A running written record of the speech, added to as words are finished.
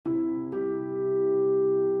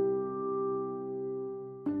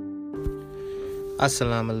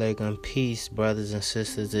Assalamu alaikum, peace, brothers and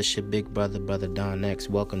sisters. This your big brother, Brother Don X.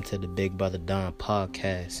 Welcome to the Big Brother Don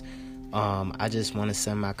podcast. I just want to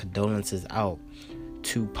send my condolences out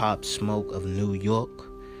to Pop Smoke of New York.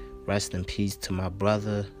 Rest in peace to my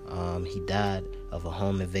brother. He died of a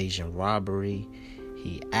home invasion robbery.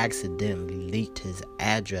 He accidentally leaked his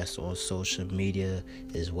address on social media,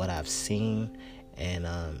 is what I've seen, and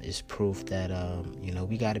it's proof that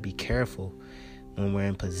we got to be careful when we're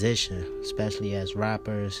in position, especially as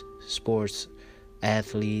rappers, sports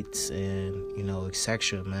athletes, and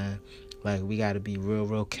etc. Man, like, we got to be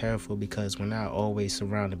real careful because we're not always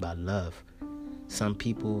surrounded by love. Some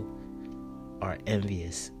people are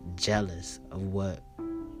envious, jealous of what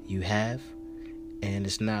you have, and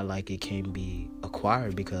it's not like it can be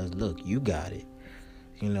acquired because look, you got it.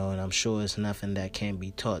 And I'm sure it's nothing that can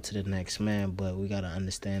be taught to the next man, but we got to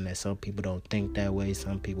understand that some people don't think that way.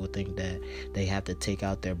 Some people think that they have to take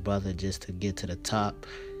out their brother just to get to the top.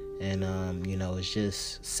 And, it's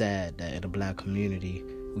just sad that in the black community,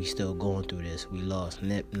 we still going through this. We lost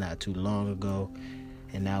Nip not too long ago,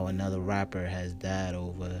 and now another rapper has died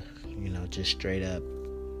over, just straight up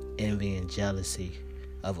envy and jealousy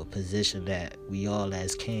of a position that we all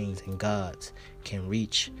as kings and gods can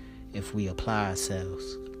reach if we apply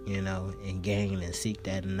ourselves, and gain and seek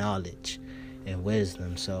that knowledge and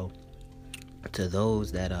wisdom. So to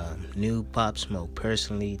those that knew Pop Smoke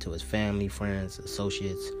personally, to his family, friends,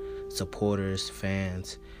 associates, supporters,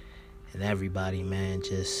 fans, and everybody, man,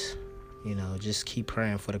 just keep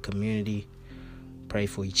praying for the community, pray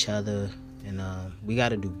for each other, and we got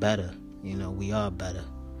to do better. We are better,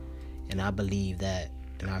 and I believe that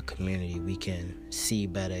in our community we can see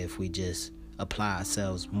better if we just apply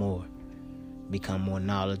ourselves more, become more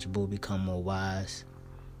knowledgeable, become more wise,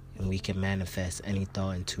 and we can manifest any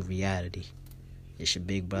thought into reality. It's your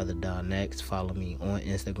big brother Don X. Follow me on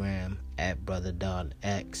Instagram at Brother Don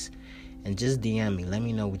X, and just DM me. Let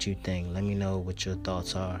me know what you think. Let me know what your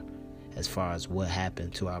thoughts are as far as what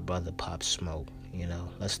happened to our brother Pop Smoke.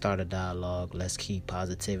 Let's start a dialogue. Let's keep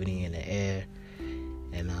positivity in the air,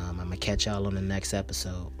 and I'm gonna catch y'all on the next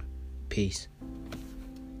episode. Peace.